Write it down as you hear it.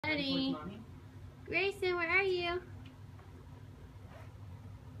Ready? Grayson, where are you?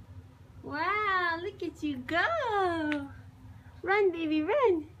 Wow, look at you go! Run, baby,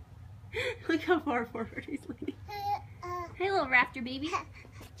 run! Look how far forward he's leaning. Hey, little raptor baby.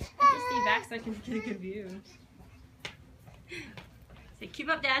 Just stay back so I can get a good view. Say, keep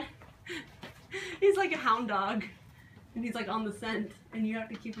up, Dad. He's like a hound dog. And he's like on the scent. And you have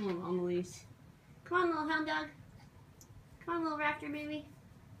to keep him on the leash. Come on, little hound dog. Come on, little raptor baby.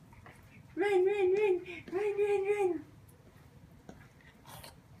 Run, run, run. Run, run, run.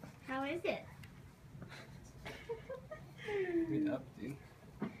 How is it? Get up, dude.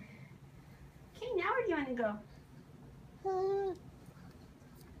 Okay, now where do you want to go?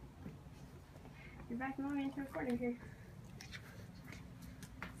 You're back mommy into recording here.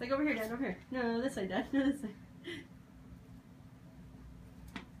 It's like over here, Dad, over here. No, this way, Dad. No, this way.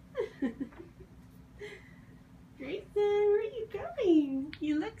 Grayson, where are you going?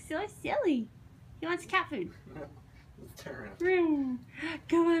 You look so silly. He wants cat food. Let's turn around. Vroom.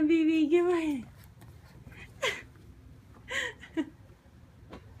 Come on, baby, come on.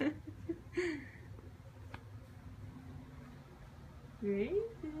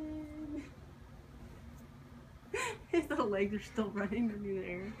 Grayson. His little legs are still running through the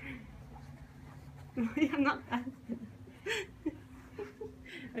air. I'm not fast enough.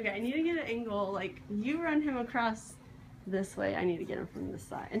 Okay, I need to get an angle, like, you run him across this way, I need to get him from this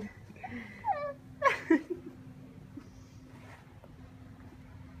side.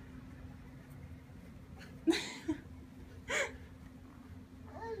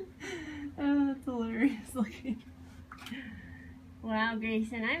 Oh, that's hilarious looking. Wow,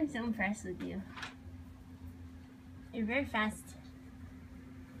 Grayson, I'm so impressed with you. You're very fast.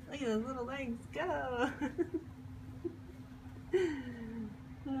 Look at those little legs go.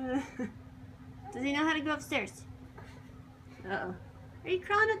 Does he know how to go upstairs? Uh-oh. Are you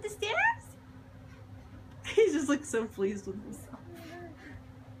crawling up the stairs? He just looks so pleased with himself.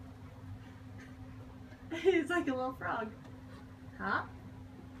 He's like a little frog. Huh?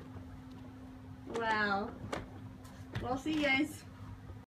 Wow. Well, see you guys.